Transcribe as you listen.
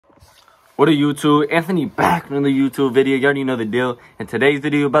What a YouTube, Anthony back from the YouTube video. You already know the deal. In today's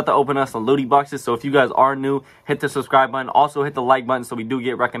video, about to open up some Lootie boxes. So if you guys are new, hit the subscribe button. Also hit the like button so we do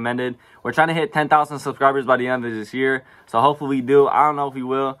get recommended. We're trying to hit 10,000 subscribers by the end of this year. So hopefully we do. I don't know if we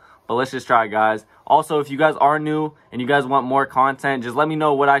will, but let's just try, guys. Also, if you guys are new and you guys want more content, just let me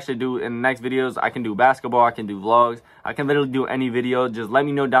know what I should do in the next videos. I can do basketball, I can do vlogs, I can literally do any video. Just let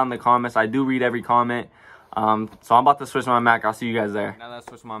me know down in the comments. I do read every comment. So I'm about to switch my Mac. I'll see you guys there. Now that I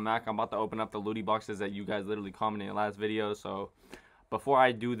switched my Mac, I'm about to open up the Lootie boxes that you guys literally commented in the last video. So before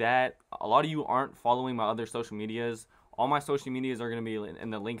I do that, a lot of you aren't following my other social medias. All my social medias are going to be in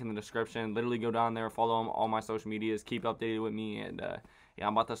the link in the description. Literally go down there, follow all my social medias, keep updated with me, and yeah,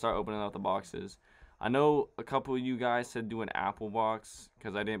 I'm about to start opening up the boxes. I know a couple of you guys said do an Apple box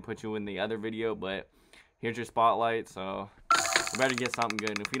because I didn't put you in the other video, but here's your spotlight, so we better get something good.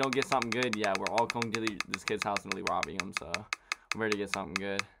 And if we don't get something good, yeah, we're all going to this kid's house and really robbing him, so we better get something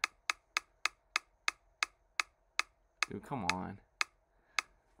good. Dude, come on.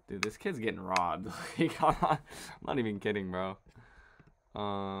 Dude, this kid's getting robbed. I'm not even kidding, bro.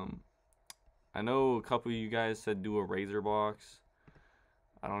 I know a couple of you guys said do a Razor box.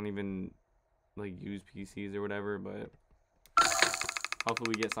 I don't even like use PCs or whatever, but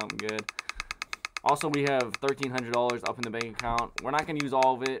hopefully we get something good. Also, we have $1,300 up in the bank account. We're not going to use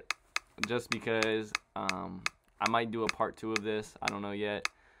all of it just because I might do a part 2 of this. I don't know yet.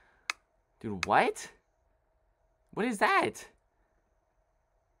 Dude, what? What is that?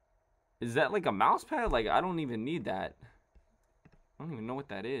 Is that like a mouse pad? Like, I don't even need that. I don't even know what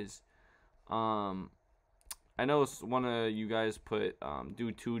that is. I know one of you guys put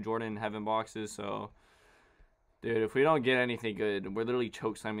do 2 Jordan Heaven boxes, so dude, if we don't get anything good, we're literally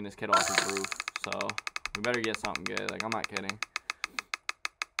choke slamming this kid off his roof. So we better get something good. Like, I'm not kidding.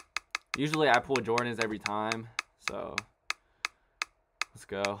 Usually I pull Jordans every time, so let's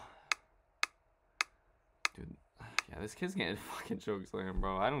go. Dude, yeah, this kid's getting fucking choke slammed,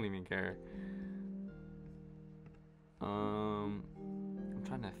 bro. I don't even care. I'm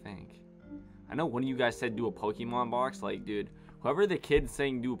trying to think. I know one of you guys said do a Pokemon box. Like, dude, whoever the kid's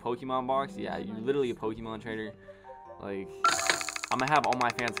saying do a Pokemon box, yeah, you're literally a Pokemon trader. Like, I'm gonna have all my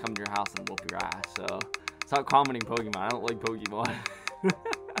fans come to your house and whoop your ass. So stop commenting Pokemon. I don't like Pokemon.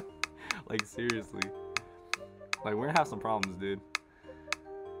 Like, seriously. Like, we're gonna have some problems, dude.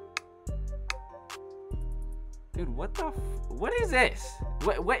 Dude, what the what is this?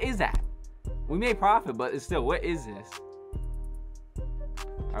 What is that? We made profit, but it's still, what is this?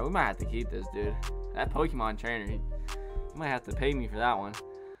 Alright, we might have to keep this, dude. That Pokemon trainer, he might have to pay me for that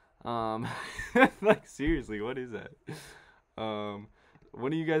one. Like, seriously, what is that?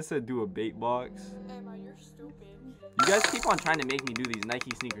 One of you guys said do a bait box. Hey, man, you're stupid. You guys keep on trying to make me do these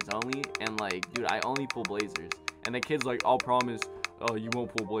Nike sneakers only, and like, dude, I only pull Blazers. And the kid's like, I'll promise, oh, you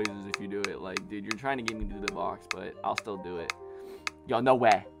won't pull Blazers if you do it. Like, dude, you're trying to get me to do the box, but I'll still do it. Yo, no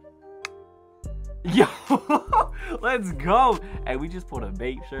way. Yo, let's go. Hey, we just pulled a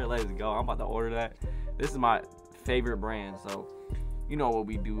bait shirt. Let's go. I'm about to order that. This is my favorite brand, so you know what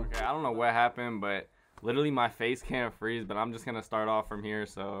we do. Okay, I don't know what happened, but literally my face can't freeze, but I'm just gonna start off from here.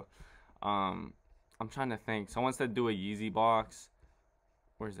 So I'm trying to think. Someone said do a Yeezy box.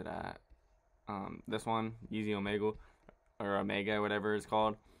 Where's it at? This one, Yeezy Omega, or Omega, whatever it's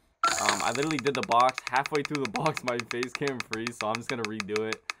called. I literally did the box. Halfway through the box, my face can't freeze, so I'm just gonna redo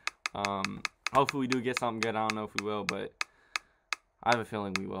it. Hopefully we do get something good. I don't know if we will, but I have a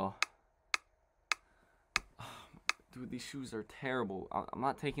feeling we will. Dude, these shoes are terrible. I'm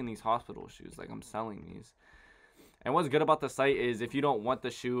not taking these hospital shoes. Like, I'm selling these. And what's good about the site is if you don't want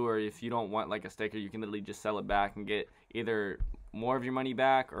the shoe or if you don't want like a sticker, you can literally just sell it back and get either more of your money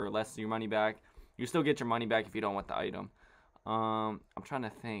back or less of your money back. You still get your money back if you don't want the item. I'm trying to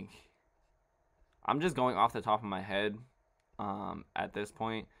think. I'm just going off the top of my head at this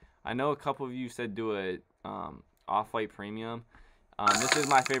point. I know a couple of you said do a Off-White Premium. This is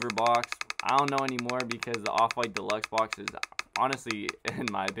my favorite box. I don't know anymore because the Off-White Deluxe box is honestly, in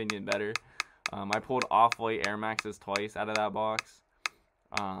my opinion, better. I pulled Off-White Air Maxes twice out of that box.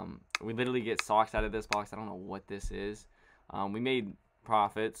 We literally get socks out of this box. I don't know what this is. We made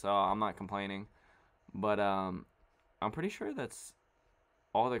profit, so I'm not complaining. But I'm pretty sure that's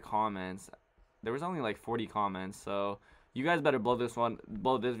all the comments. There was only like 40 comments, so you guys better blow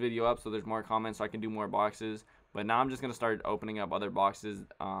this video up so there's more comments so I can do more boxes. But now I'm just gonna start opening up other boxes.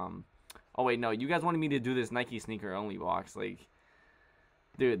 Oh wait, no, you guys wanted me to do this Nike sneaker only box. Like,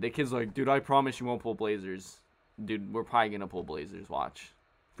 dude, the kid's like, dude, I promise you won't pull Blazers. Dude, we're probably gonna pull Blazers, watch.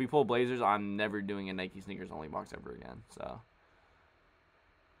 If we pull Blazers, I'm never doing a Nike sneakers only box ever again. So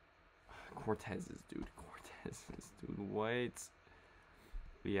Cortez's, dude, what?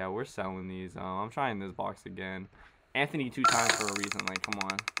 But yeah, we're selling these. I'm trying this box again. Anthony 2 times for a reason. Like, come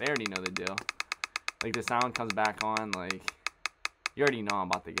on. They already know the deal. Like, the sound comes back on. Like, you already know I'm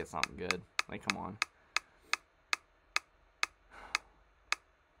about to get something good. Like, come on.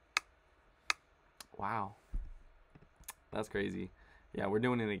 Wow. That's crazy. Yeah, we're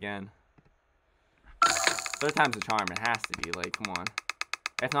doing it again. Third time's a charm. It has to be. Like, come on.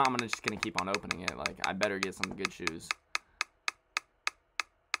 If not, I'm just going to keep on opening it. Like, I better get some good shoes.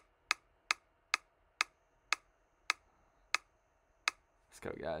 Let's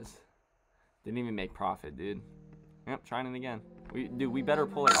go, guys. Didn't even make profit, dude. Yep, trying it again. Dude, we better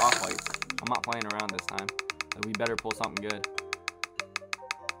pull like off-whites. I'm not playing around this time. Like, we better pull something good.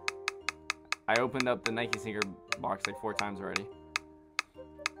 I opened up the Nike sneaker box like 4 times already.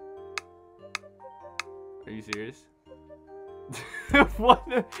 Are you serious?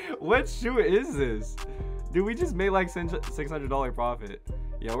 What shoe is this? Dude, we just made like $600 profit.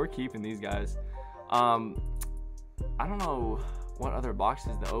 Yeah, we're keeping these guys. I don't know what other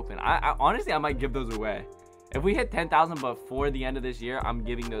boxes to open. I honestly, I might give those away. If we hit 10,000 before the end of this year, I'm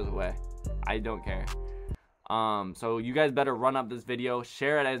giving those away. I don't care. So you guys better run up this video,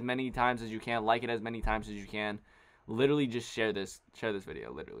 share it as many times as you can, like it as many times as you can. Literally just share this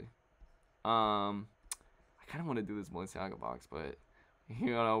video, literally. I kind of want to do this Balenciaga box, but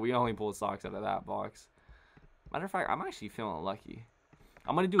you know, we only pull socks out of that box. Matter of fact, I'm actually feeling lucky.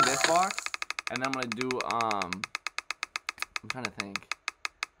 I'm gonna do this box, and then I'm gonna do I'm trying to think.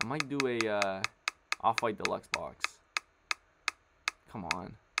 I might do a Off-White Deluxe box. Come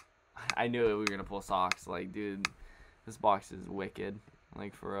on. I knew we were gonna pull socks. Like, dude, this box is wicked.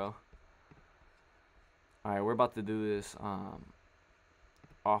 Like, for real. Alright, we're about to do this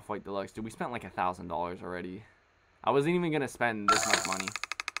Off-White Deluxe. Dude, we spent like $1,000 already. I wasn't even gonna spend this much money.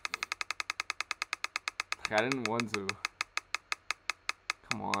 Like, I didn't want to.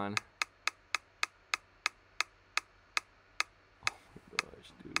 Come on. Oh my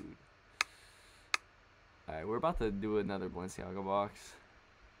gosh, dude. Alright, we're about to do another Balenciaga box.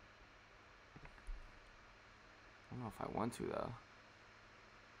 I don't know if I want to, though.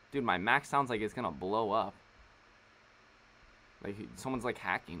 Dude, my Mac sounds like it's gonna blow up. Like, someone's, like,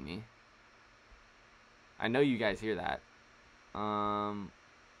 hacking me. I know you guys hear that. Oh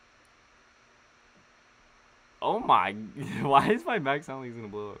my... Why is my Mac sound like it's gonna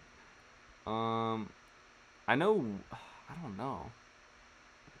blow up? I know... I don't know.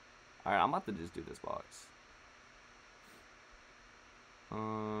 Alright, I'm about to just do this box.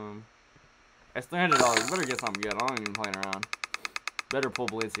 It's $300. Better get something good. I'm not even playing around. Better pull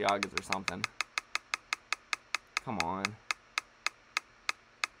Balenciagas or something. Come on.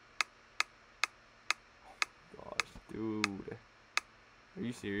 Oh gosh, dude. Are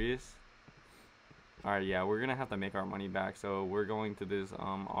you serious? Alright, yeah, we're gonna have to make our money back. So we're going to this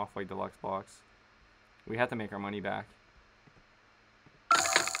Off-White Deluxe box. We have to make our money back.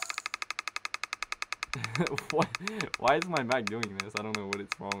 What? Why is my Mac doing this? I don't know what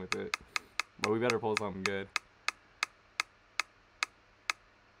it's wrong with it. But we better pull something good.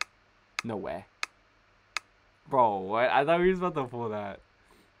 No way. Bro, what? I thought we were about to pull that.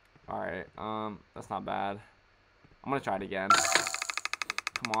 Alright, that's not bad. I'm gonna try it again.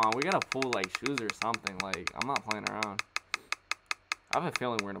 Come on, we gotta pull, like, shoes or something. Like, I'm not playing around. I have a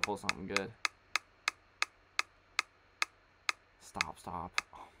feeling we're gonna pull something good. Stop, stop.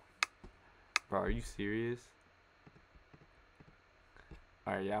 Oh my. Bro, are you serious?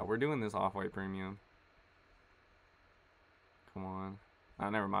 Alright, yeah, we're doing this Off-White Premium. Come on. Oh,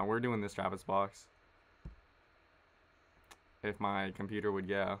 never mind. We're doing this Travis box. If my computer would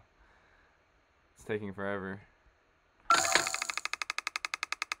go. It's taking forever.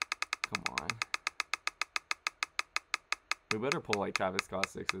 Come on. We better pull like Travis Scott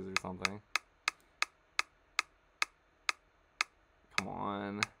 6s or something. Come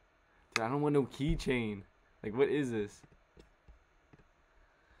on. Dude, I don't want no keychain. Like, what is this?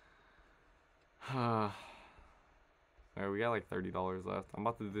 Alright, we got like $30 left. I'm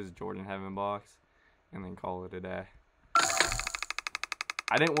about to do this Jordan Heaven box and then call it a day.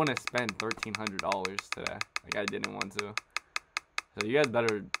 I didn't want to spend $1,300 today. Like, I didn't want to. So you guys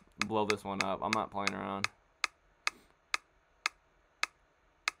better blow this one up. I'm not playing around.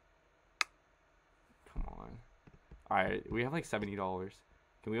 Come on. Alright, we have like $70.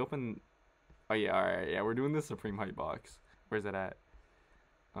 Can we open... Oh yeah, alright. Yeah, we're doing the Supreme Hype box. Where's it at?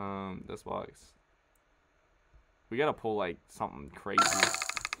 This box. We gotta pull like something crazy.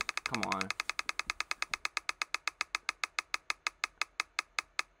 Come on.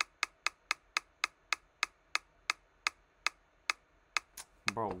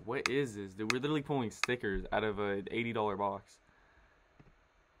 Bro, what is this? Dude, we're literally pulling stickers out of an $80 box.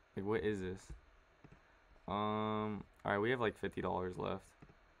 Like, what is this? Alright, we have like $50 left.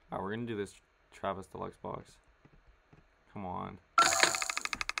 Alright, we're gonna do this Travis Deluxe box. Come on.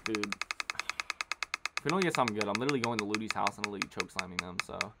 Dude. If we don't get something good, I'm literally going to Lootie's house and literally choke slamming them,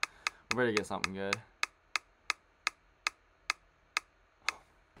 so we better get something good.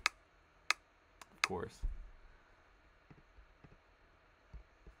 Of course.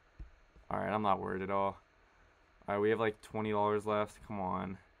 Alright, I'm not worried at all. Alright, we have like $20 left. Come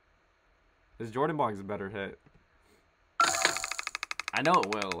on. This Jordan box is a better hit. I know it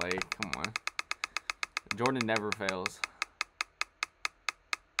will, like, come on. Jordan never fails.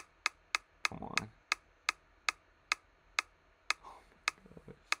 Come on.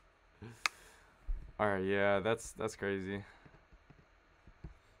 Alright, yeah, that's crazy.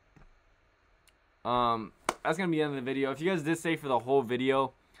 That's gonna be the end of the video. If you guys did stay for the whole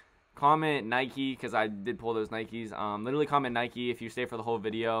video, comment Nike, because I did pull those Nikes. Literally comment Nike if you stay for the whole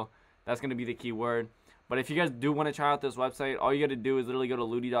video. That's gonna be the key word. But if you guys do want to try out this website, all you gotta do is literally go to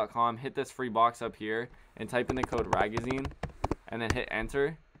Lootie.com, hit this free box up here, and type in the code Ragazine, and then hit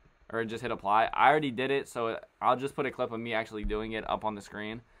enter, or just hit apply. I already did it, so I'll just put a clip of me actually doing it up on the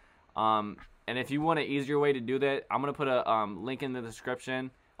screen. And if you want an easier way to do that, I'm going to put a link in the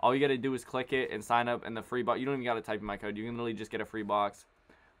description. All you got to do is click it and sign up in the free box. You don't even got to type in my code. You can literally just get a free box.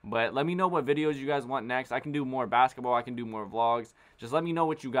 But let me know what videos you guys want next. I can do more basketball. I can do more vlogs. Just let me know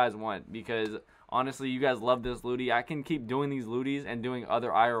what you guys want, because honestly, you guys love this Lootie. I can keep doing these Looties and doing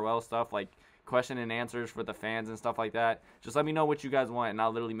other IRL stuff like question and answers for the fans and stuff like that. Just let me know what you guys want, and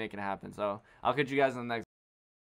I'll literally make it happen. So I'll catch you guys in the next